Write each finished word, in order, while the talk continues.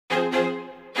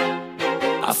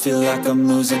feel like I'm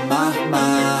losing my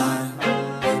mind.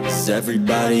 Is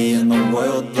everybody in the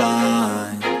world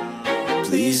blind?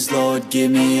 Please, Lord, give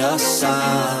me a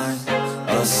sign,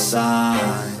 a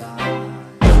sign.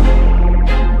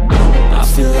 I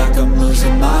feel like I'm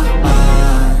losing my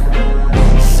mind.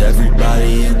 Is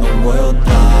everybody in the world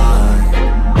blind?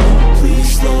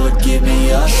 Please, Lord, give me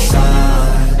a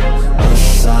sign, a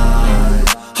sign.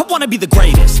 I wanna be the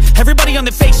greatest. Everybody on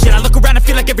the fake shit. I look around and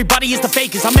feel like everybody is the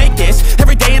fakest. I make this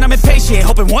every day and I'm impatient,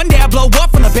 hoping one day I blow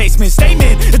up from the basement.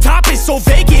 Statement, the top is so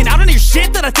vacant. I don't hear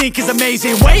shit that I think is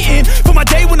amazing. Waiting for my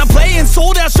day when I'm playing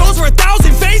sold out shows for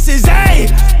 1,000 faces. Hey,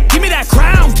 give me that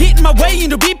crown, get in my way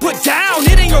and to be put down.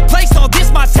 It ain't your place, all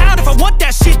this my town. If I want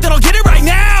that shit, then I'll get it right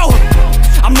now.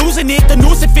 I'm losing it, the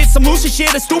noose it fits. I'm losing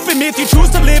shit, a stupid myth. You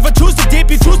choose to live or choose to dip.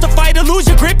 You choose to fight or lose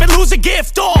your grip and lose a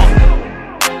gift.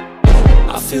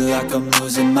 I feel like I'm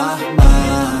losing my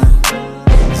mind.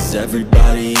 Is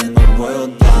everybody in the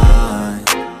world blind?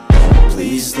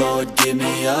 Please, Lord, give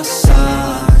me a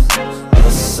sign,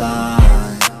 a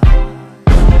sign.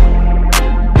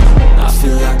 I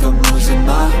feel like I'm losing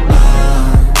my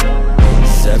mind.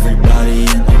 Is everybody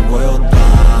in the world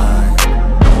blind?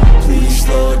 Please,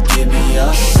 Lord, give me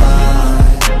a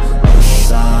sign, a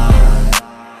sign.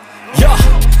 Yeah.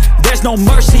 There's no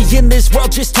mercy in this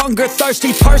world, just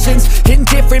hunger-thirsty persons in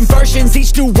different versions.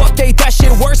 Each new update, that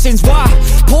shit worsens. Why?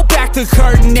 Pull back the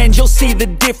curtain and you'll see the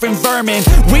different vermin.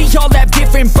 We all have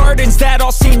different burdens that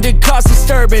all seem to cause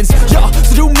disturbance. Yo,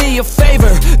 so do me a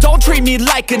favor, don't treat me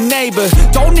like a neighbor.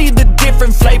 Don't need the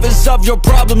different flavors of your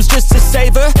problems just to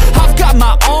savor. I've got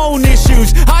my own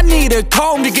issues, I need a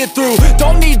comb to get through.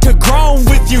 Don't need to groan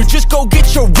with you, just go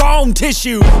get your own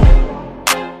tissue.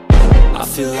 I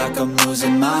feel like I'm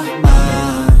losing my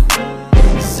mind.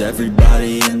 Is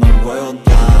everybody in the world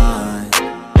blind?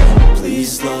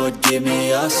 Please, Lord, give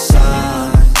me a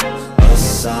sign, a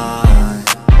sign.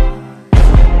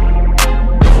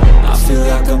 I feel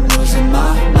like I'm losing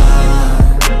my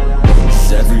mind.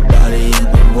 Is everybody in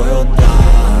the world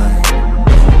blind?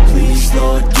 Please,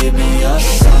 Lord, give me a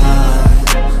sign,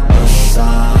 a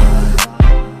sign.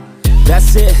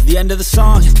 That's it, the end of the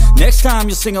song. Next time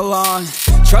you'll sing along.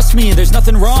 Trust me, there's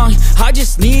nothing wrong. I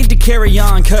just need to carry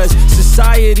on, cause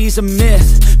society's a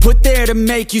myth put there to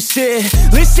make you sit.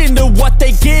 Listen to what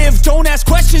they give. Don't ask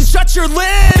questions, shut your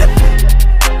lid.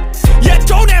 Yeah,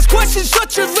 don't ask questions,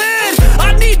 shut your lid.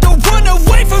 I need to run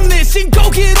away from this and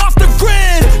go get off the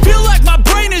grid. Feel like my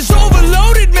brain is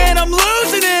overloaded, man, I'm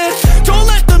losing it. Don't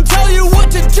let them tell you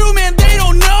what to do, man, they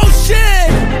don't know shit.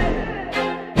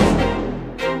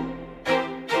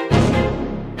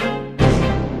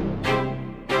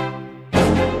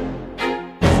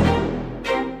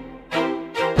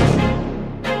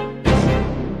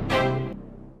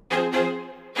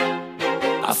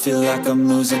 I feel like I'm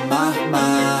losing my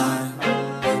mind.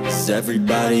 Is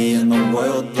everybody in the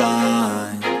world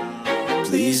blind?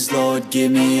 Please, Lord,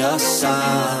 give me a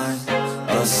sign,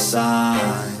 a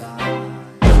sign.